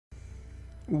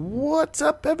What's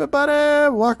up,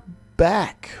 everybody? Welcome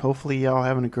back. Hopefully, y'all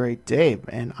having a great day,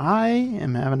 and I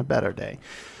am having a better day.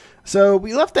 So,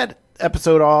 we left that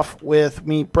episode off with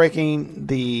me breaking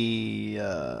the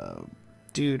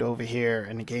dude over here,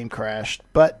 and the game crashed,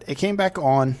 but it came back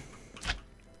on.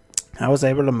 I was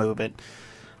able to move it.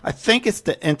 I think it's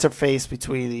the interface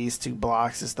between these two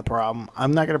blocks is the problem.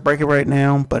 I'm not going to break it right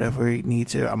now, but if we need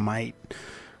to, I might.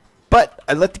 But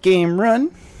I let the game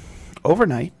run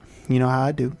overnight. You know how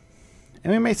I do.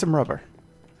 And we made some rubber.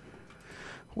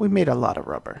 We made a lot of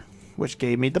rubber, which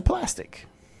gave me the plastic.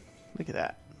 Look at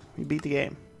that. We beat the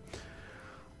game.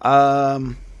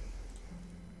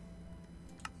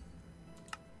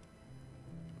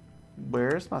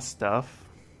 Where's my stuff?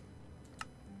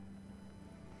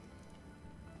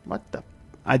 What the?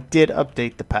 I did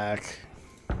update the pack.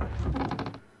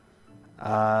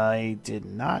 I did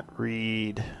not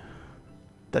read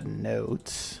the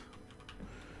notes.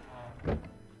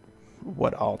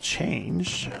 What all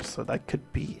changed, so that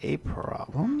could be a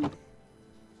problem.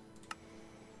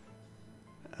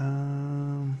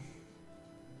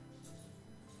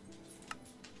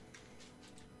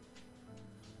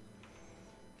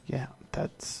 Yeah,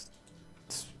 that's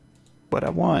what I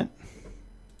want.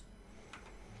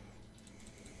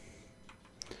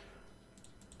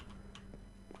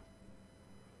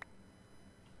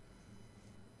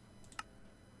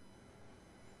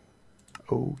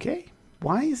 Okay.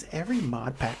 Why is every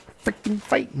mod pack freaking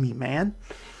fighting me, man?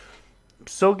 I'm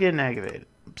so getting aggravated.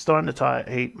 I'm starting to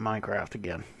hate Minecraft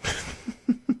again.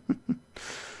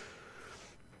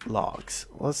 Logs.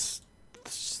 Let's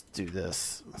just do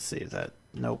this. Let's see if that...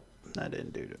 Nope. That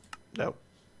didn't do it. Nope.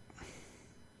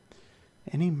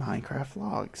 Any Minecraft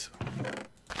logs?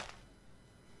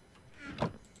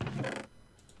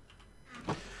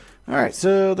 Alright,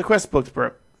 so the quest book's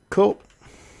broke. Cool.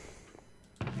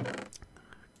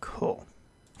 Cool.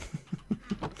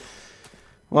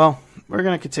 Well, we're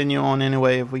going to continue on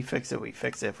anyway. If we fix it, we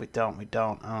fix it. If we don't, we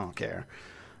don't. I don't care.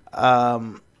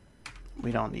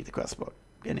 We don't need the quest book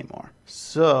anymore.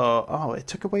 So, oh, it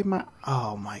took away my...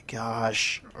 Oh, my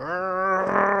gosh.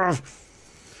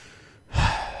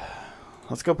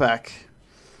 Let's go back.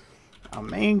 Our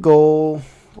main goal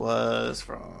was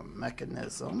from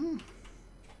mechanism.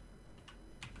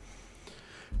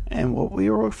 And what we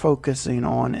were focusing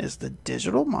on is the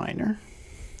digital miner,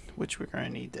 which we're going to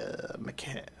need the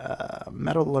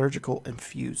metallurgical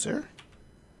infuser.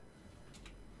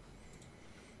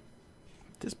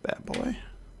 This bad boy.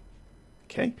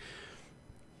 Okay.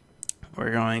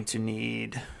 We're going to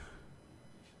need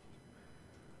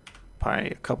probably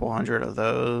a couple hundred of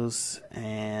those.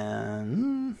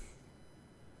 And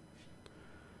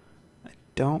I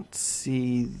don't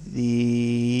see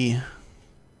the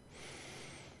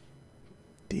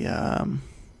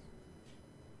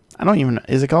I don't even know.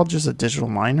 Is it called just a digital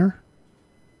miner?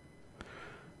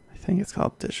 I think it's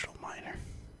called digital miner.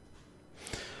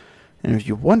 And if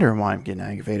you're wondering why I'm getting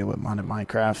aggravated with modded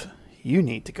Minecraft, you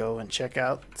need to go and check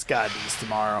out Sky Beast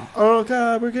tomorrow. Oh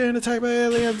god, we're getting attacked by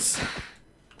aliens.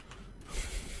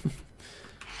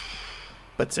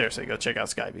 But seriously, go check out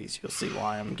Sky Beast. You'll see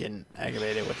why I'm getting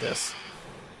aggravated with this.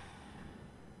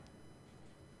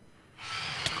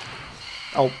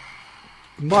 Oh,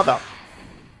 mother.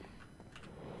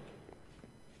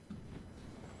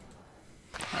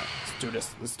 Alright, let's do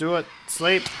this. Let's do it.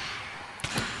 Sleep.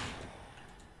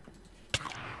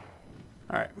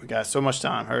 Alright, we got so much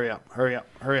time. Hurry up. Hurry up.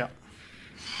 Hurry up.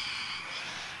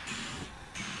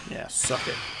 Yeah, suck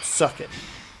it. Suck it.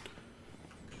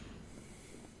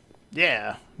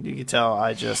 Yeah, you can tell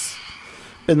I just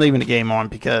been leaving the game on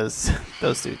because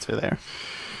those dudes are there.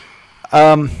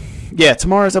 Yeah,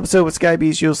 tomorrow's episode with Sky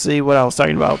Beast, you'll see what I was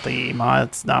talking about. The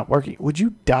mod's not working. Would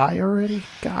you die already?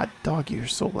 God, doggy, you're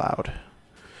so loud.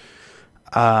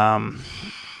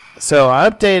 So I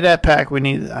updated that pack.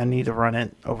 I need to run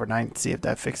it overnight and see if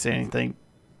that fixed anything.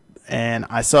 And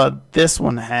I saw this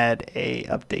one had a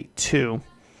update too,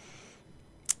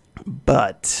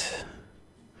 but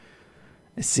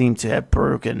it seemed to have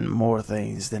broken more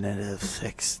things than it has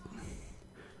fixed.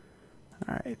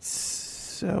 Alright,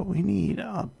 so we need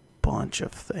a bunch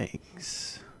of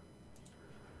things.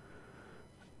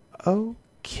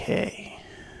 Okay.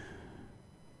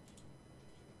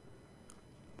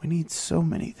 We need so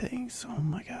many things. Oh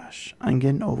my gosh. I'm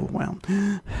getting overwhelmed.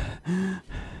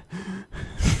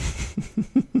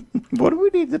 What do we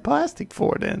need the plastic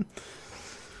for then?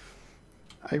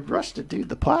 I rushed to do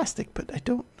the plastic, but I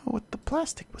don't know what the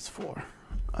plastic was for.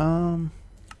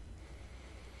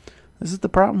 This is the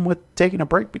problem with taking a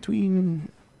break between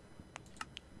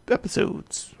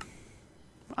episodes.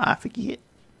 I forget.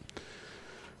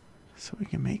 So we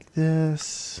can make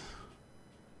this.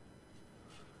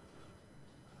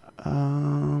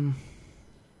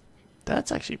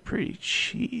 That's actually pretty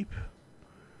cheap.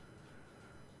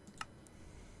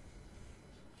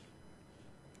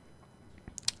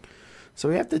 So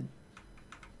we have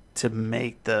to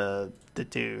make this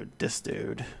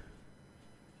dude.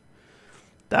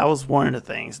 That was one of the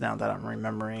things now that I'm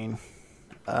remembering.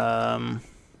 Do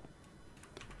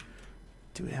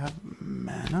we have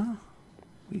mana?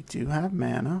 We do have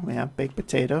mana. We have baked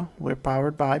potato. We're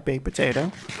powered by baked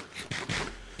potato.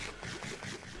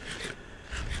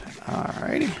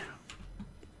 Alrighty.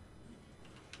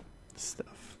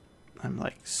 Stuff. I'm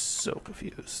like so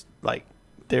confused. Like,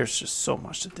 there's just so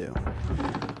much to do.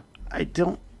 I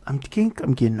think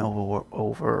I'm getting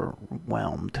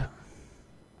overwhelmed.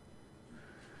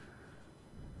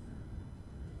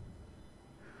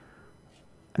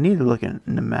 I need to look at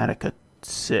Pneumatica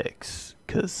 6,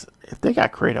 because if they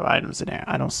got creative items in there,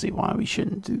 I don't see why we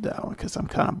shouldn't do that one, because I'm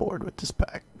kind of bored with this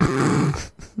pack.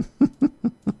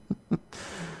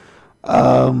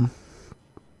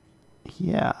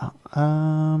 Yeah.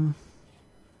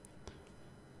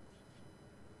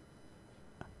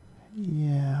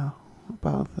 Yeah,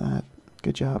 about that.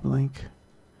 Good job, Link.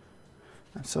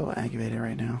 I'm so aggravated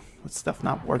right now with stuff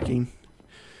not working.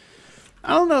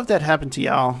 I don't know if that happened to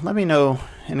y'all. Let me know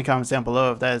in the comments down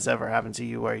below if that has ever happened to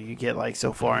you, where you get like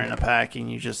so far in a pack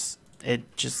and it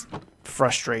just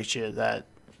frustrates you that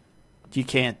you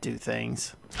can't do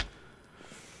things.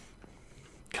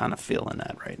 Kind of feeling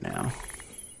that right now.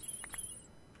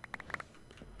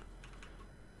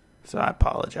 So I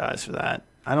apologize for that.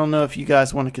 I don't know if you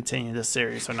guys want to continue this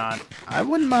series or not. I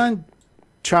wouldn't mind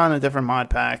trying a different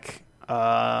mod pack.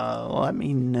 Let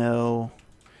me know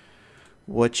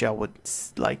what y'all would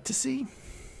like to see.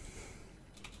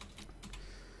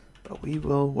 But we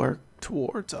will work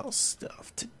towards our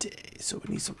stuff today. So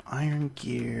we need some iron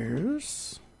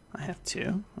gears. I have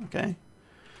 2. Okay.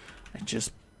 I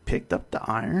just picked up the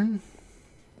iron.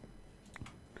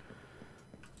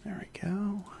 There we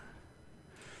go.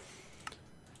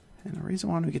 And the reason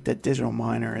why we get that digital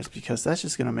miner is because that's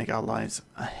just going to make our lives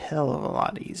a hell of a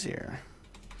lot easier.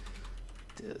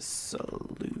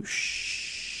 Dissolution.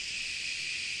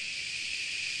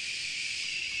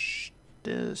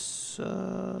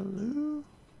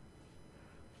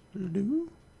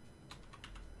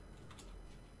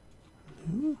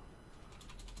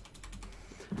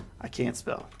 I can't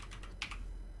spell.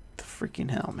 The freaking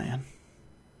hell, man.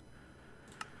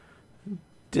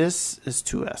 This is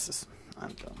 2 S's.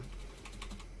 I'm done.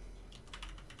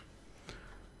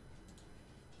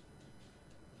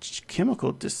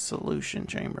 Chemical dissolution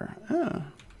chamber. Oh,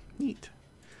 neat.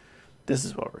 This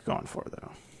is what we're going for,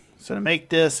 though. So to make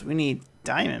this, we need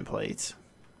diamond plates.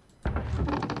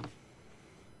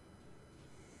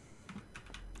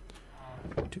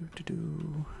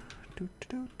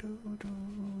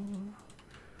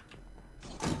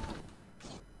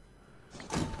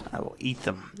 I will eat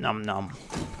them. Num num.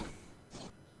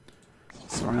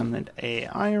 Surrounded a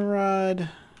iron rod,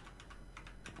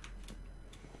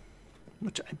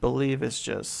 which I believe is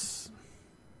just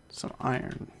some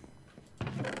iron.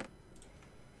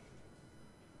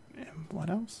 And what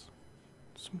else?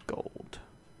 Some gold.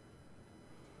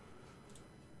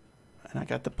 And I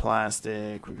got the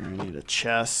plastic. We're gonna need a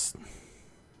chest.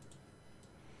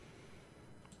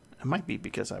 It might be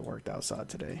because I worked outside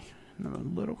today. I'm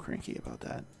a little cranky about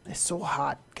that. It's so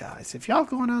hot, guys. If y'all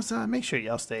going outside, make sure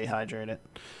y'all stay hydrated.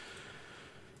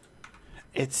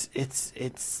 It's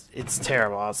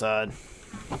terrible outside.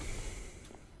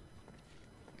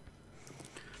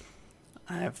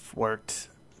 I've worked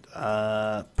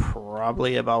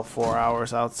probably about 4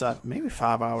 hours outside, maybe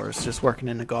 5 hours, just working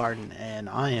in the garden, and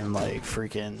I am like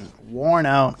freaking worn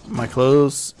out. My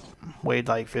clothes weighed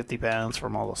like 50 pounds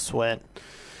from all the sweat.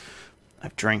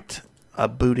 I've drank a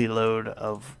booty load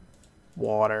of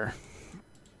water. I'm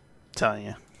telling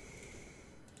you,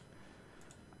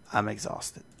 I'm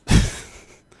exhausted. So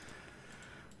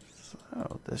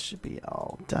this should be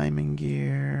all diamond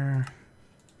gear.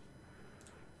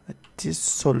 A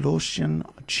dissolution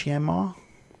chamber.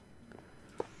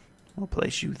 We'll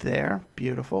place you there.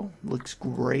 Beautiful. Looks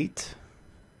great.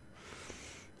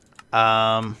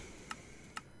 Now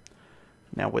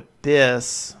with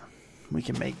this, we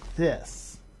can make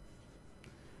this.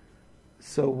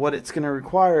 So what it's going to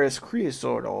require is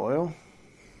creosote oil.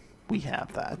 We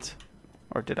have that.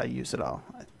 Or did I use it all?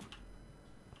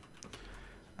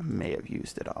 I may have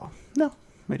used it all. No,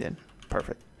 we didn't.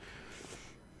 Perfect.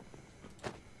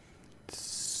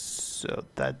 So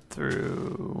that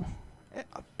threw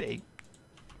a big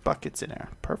buckets in there.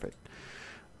 Perfect.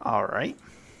 All right.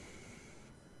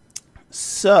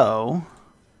 So,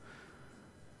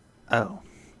 oh,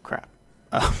 crap.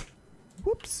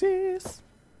 Whoopsies.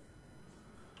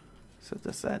 So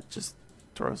that just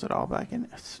throws it all back in.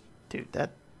 Dude,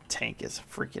 that tank is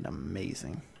freaking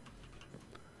amazing.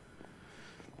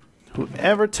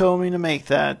 Whoever told me to make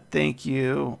that, thank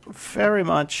you very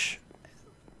much.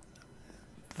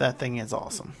 That thing is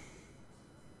awesome.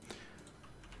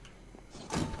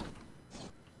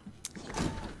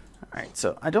 Alright,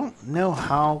 so I don't know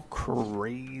how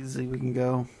crazy we can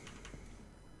go,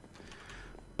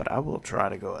 but I will try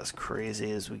to go as crazy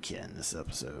as we can this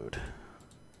episode.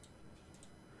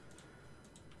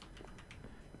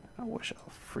 I wish a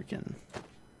freaking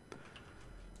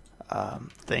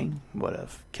thing would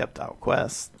have kept out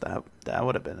quests. That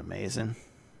would have been amazing.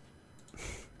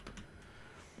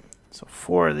 So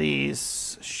 4 of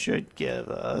these should give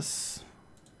us,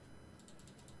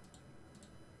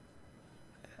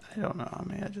 I don't know how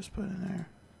many I just put in there.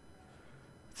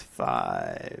 It's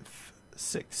 5,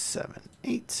 6, 7,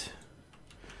 8.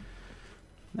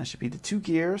 That should be the 2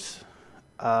 gears.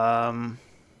 Luckily,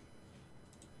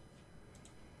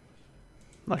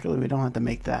 we don't have to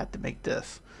make that to make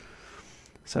this.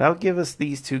 So that'll give us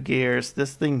these 2 gears.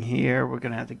 This thing here, we're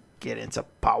going to have to get into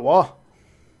power.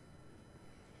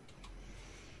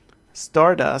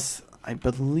 Stardust, I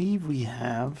believe we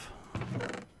have...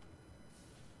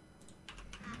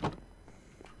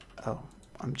 Oh,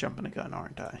 I'm jumping the gun,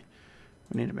 aren't I?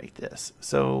 We need to make this.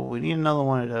 So we need another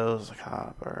one of those.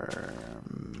 Copper.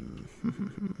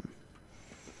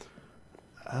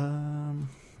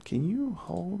 Can you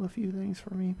hold a few things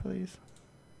for me, please?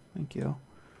 Thank you.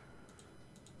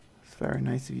 It's very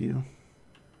nice of you.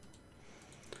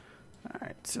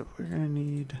 Alright, so we're going to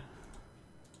need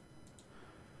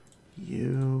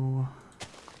you.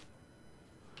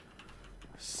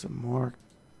 Some more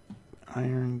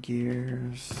iron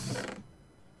gears.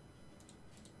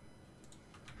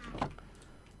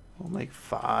 We'll make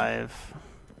 5.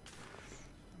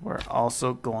 We're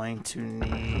also going to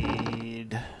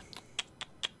need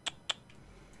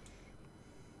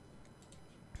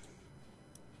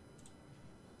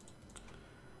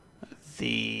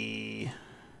the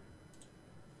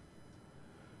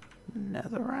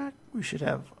netherrack. We should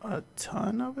have a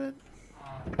ton of it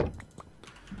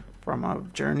from our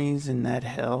journeys in that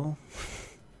hell.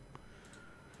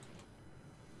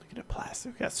 Look at the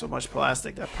plastic. We got so much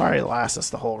plastic that probably lasts us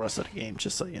the whole rest of the game,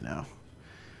 just so you know.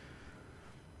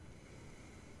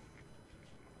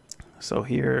 So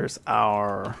here's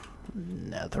our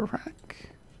netherrack.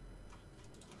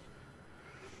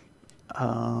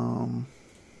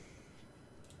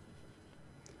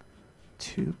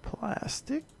 2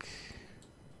 plastic,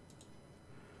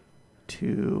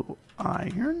 2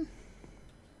 iron,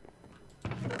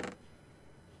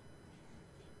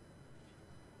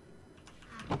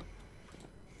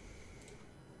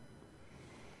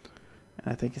 and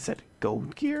I think it said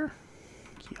gold gear.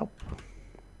 Yep.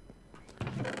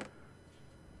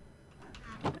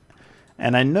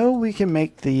 And I know we can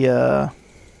make the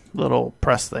little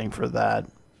press thing for that,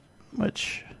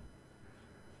 which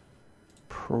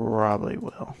probably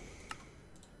will.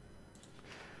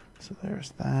 So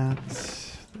there's that.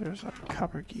 There's our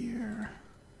copper gear.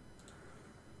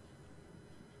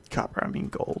 Copper, I mean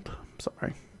gold.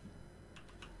 Sorry.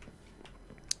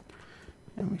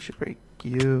 And we should break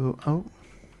you. Oh.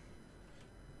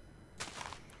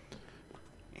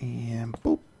 And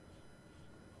boop.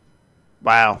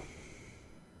 Wow.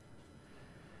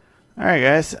 Alright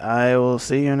guys, I will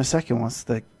see you in a second once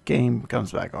the game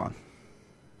comes back on.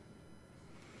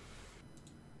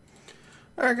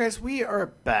 Alright guys, we are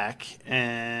back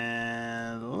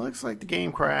and it looks like the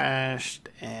game crashed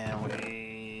and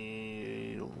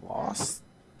we lost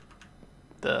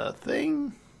the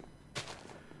thing.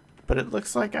 But it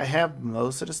looks like I have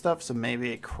most of the stuff, so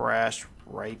maybe it crashed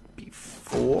right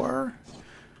before.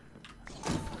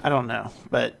 I don't know,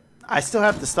 but I still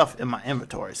have the stuff in my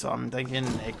inventory, so I'm thinking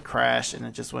it crashed and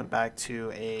it just went back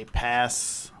to a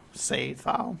past save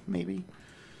file, maybe.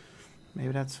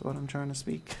 Maybe that's what I'm trying to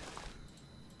speak.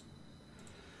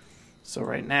 So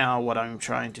right now, what I'm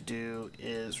trying to do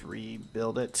is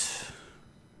rebuild it.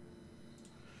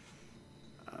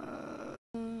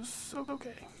 So,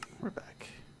 okay, we're back.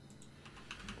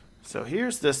 So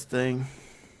here's this thing.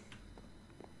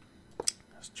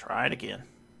 Let's try it again.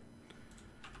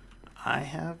 I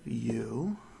have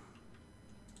you,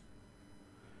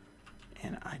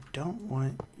 and I don't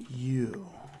want you.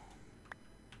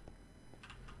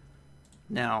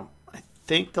 Now, I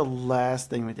think the last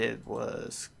thing we did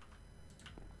was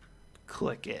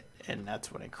click it, and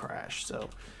that's when it crashed. So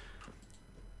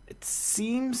it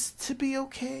seems to be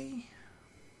okay,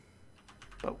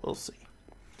 but we'll see.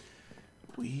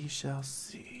 We shall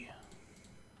see.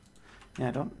 Yeah,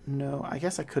 I don't know. I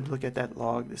guess I could look at that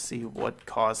log to see what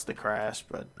caused the crash,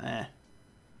 but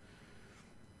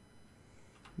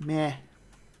meh.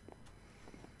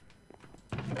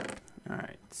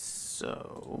 Alright,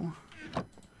 so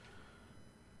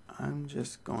I'm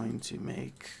just going to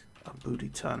make a booty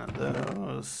ton of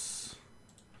those.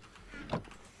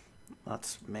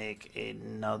 Let's make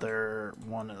another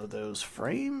one of those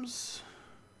frames.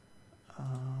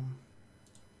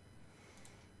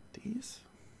 These.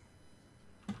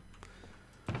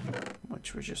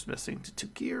 Which we're just missing the 2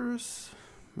 gears.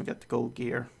 We got the gold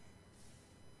gear.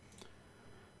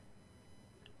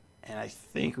 And I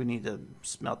think we need to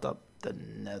smelt up the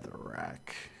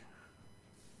netherrack.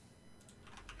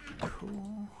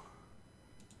 Cool.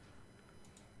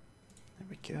 There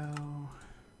we go.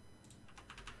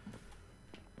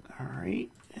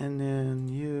 Alright, and then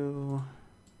you,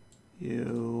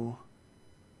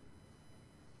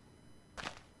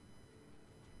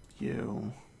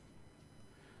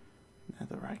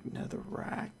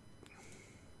 netherrack,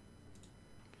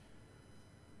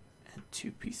 and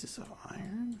 2 pieces of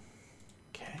iron.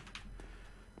 Okay,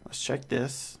 let's check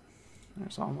this.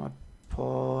 There's all my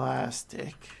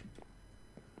plastic.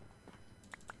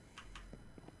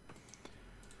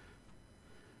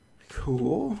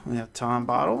 Cool. We have time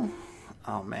bottle.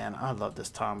 Oh man, I love this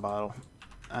time bottle.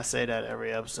 I say that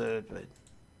every episode, but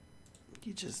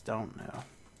you just don't know.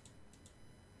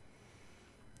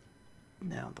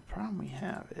 Now, the problem we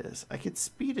have is I could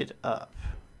speed it up,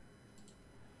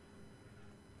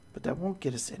 but that won't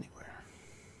get us anywhere.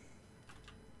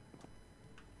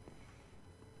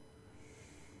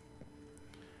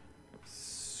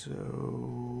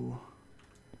 So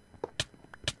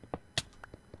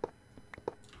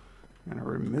I'm going to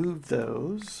remove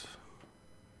those.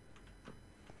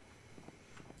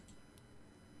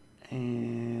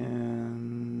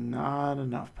 And not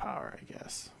enough power, I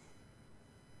guess.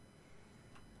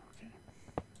 Okay.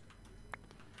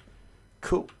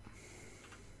 Cool.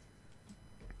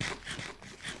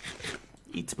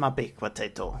 Eat my baked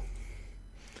potato.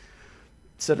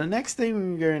 So the next thing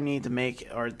we're going to need to make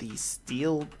are these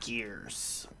steel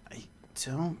gears. I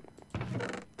don't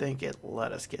think it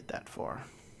let us get that far.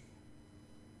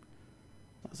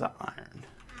 That was iron.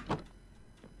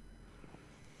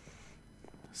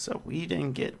 So we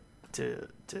didn't get to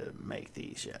make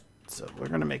these yet. So we're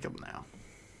going to make them now.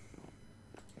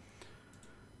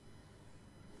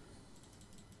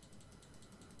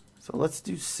 So let's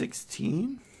do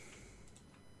 16.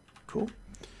 Cool.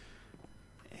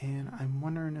 And I'm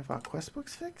wondering if our quest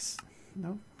book's fixed?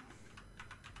 Nope.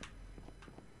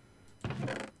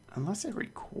 Unless it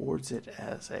records it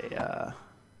as a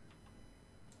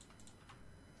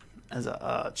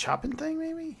chopping thing,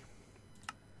 maybe?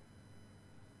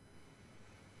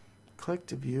 Click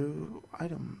to view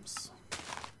items.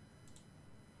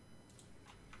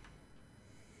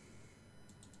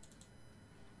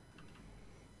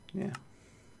 Yeah.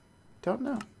 Don't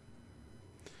know.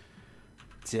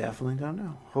 Definitely don't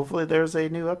know. Hopefully there's a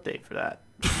new update for that.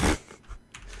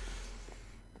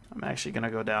 I'm actually going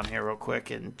to go down here real quick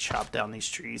and chop down these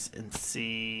trees and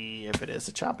see if it is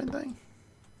a chopping thing.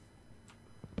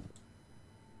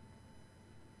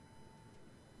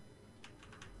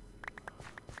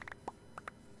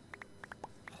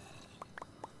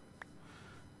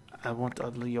 I want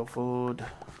all your food.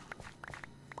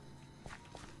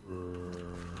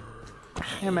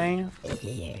 Hey man,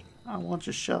 I want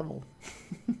your shovel.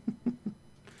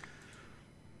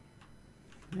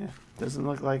 Yeah, doesn't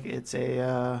look like it's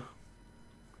a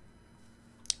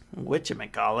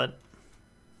whatchamacallit.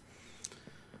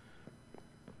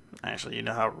 Actually, you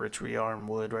know how rich we are in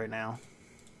wood right now.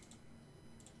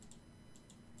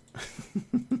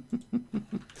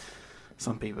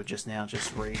 Some people just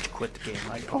rage quit the game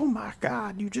like, oh my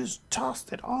god, you just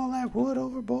tossed it all that wood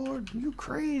overboard. You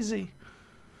crazy.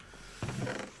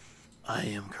 I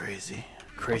am crazy.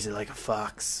 Crazy like a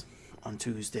fox on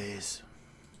Tuesdays.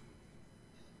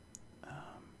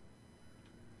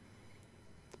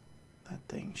 That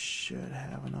thing should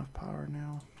have enough power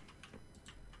now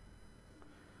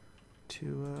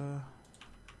to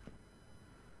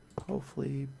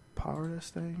hopefully power this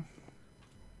thing.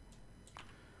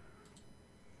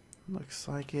 Looks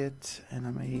like it, and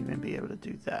I may even be able to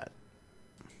do that.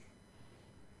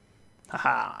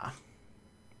 Haha.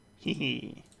 Hee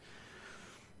hee.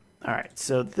 Alright,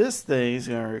 so this thing is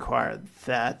going to require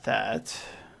that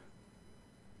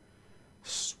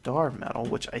star metal,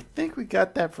 which I think we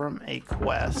got that from a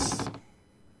quest.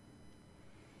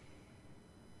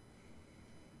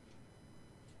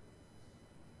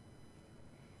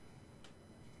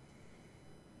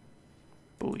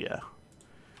 Booyah.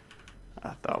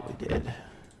 I thought we did.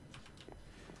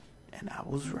 And I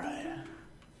was right.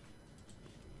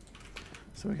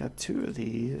 So we got 2 of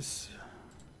these.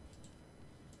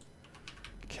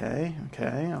 Okay,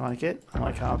 I like it. I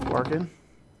like how it's working.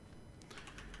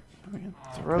 We can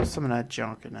throw some of that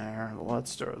junk in there.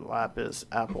 Let's throw lapis,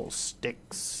 apple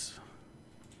sticks,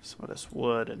 some of this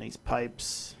wood and these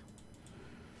pipes.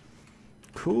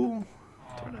 Cool.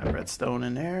 Throw that redstone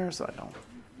in there so I don't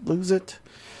lose it.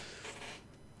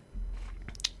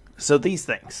 So these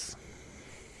things.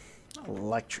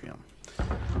 Electrium.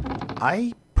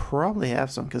 I probably have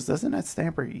some, because doesn't that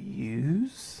stamper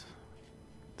use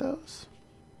those?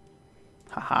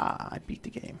 Haha, I beat the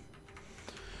game.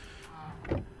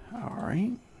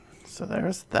 Alright, so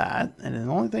there's that. And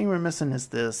the only thing we're missing is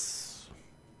this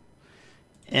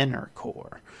inner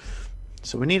core.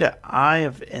 So we need an Eye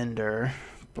of Ender.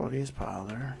 Bloodiest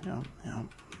powder. Yep.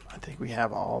 I think we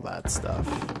have all that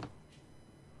stuff.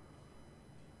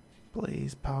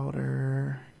 Blaze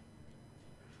powder.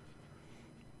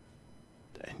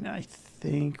 And I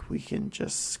think we can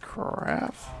just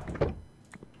craft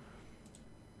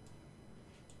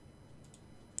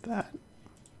that.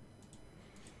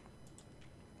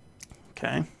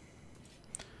 Okay.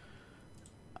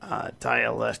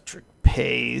 Dielectric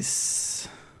paste.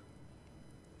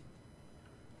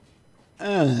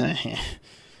 I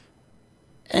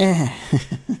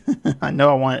know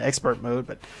I want expert mode,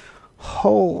 but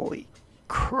holy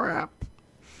crap.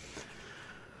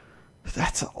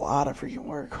 That's a lot of freaking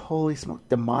work. Holy smoke.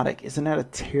 Demotic. Isn't that a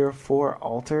tier 4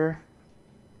 altar?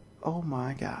 Oh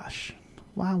my gosh.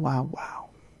 Wow.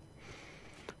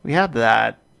 We have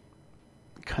that.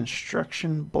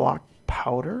 Construction block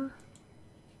powder.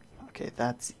 Okay,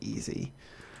 that's easy.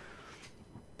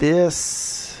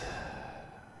 This.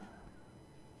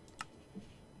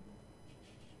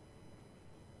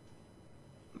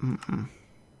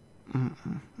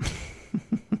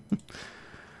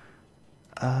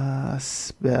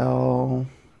 Spell.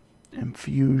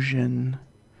 Infusion.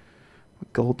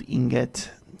 Gold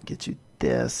ingot. Get you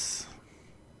this.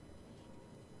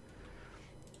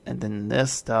 And then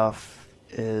this stuff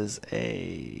is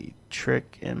a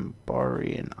trick in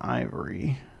barry and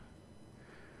ivory,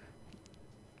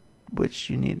 which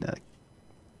you need a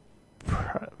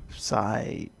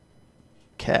psi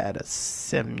CAD a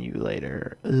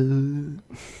simulator.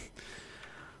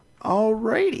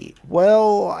 Alrighty,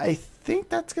 well, I think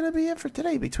that's gonna be it for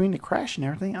today. Between the crash and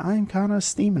everything, I'm kind of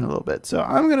steaming a little bit, so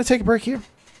I'm gonna take a break here.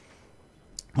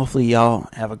 Hopefully y'all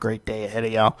have a great day ahead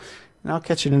of y'all, and I'll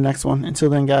catch you in the next one. Until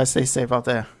then, guys, stay safe out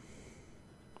there.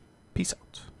 Peace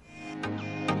out.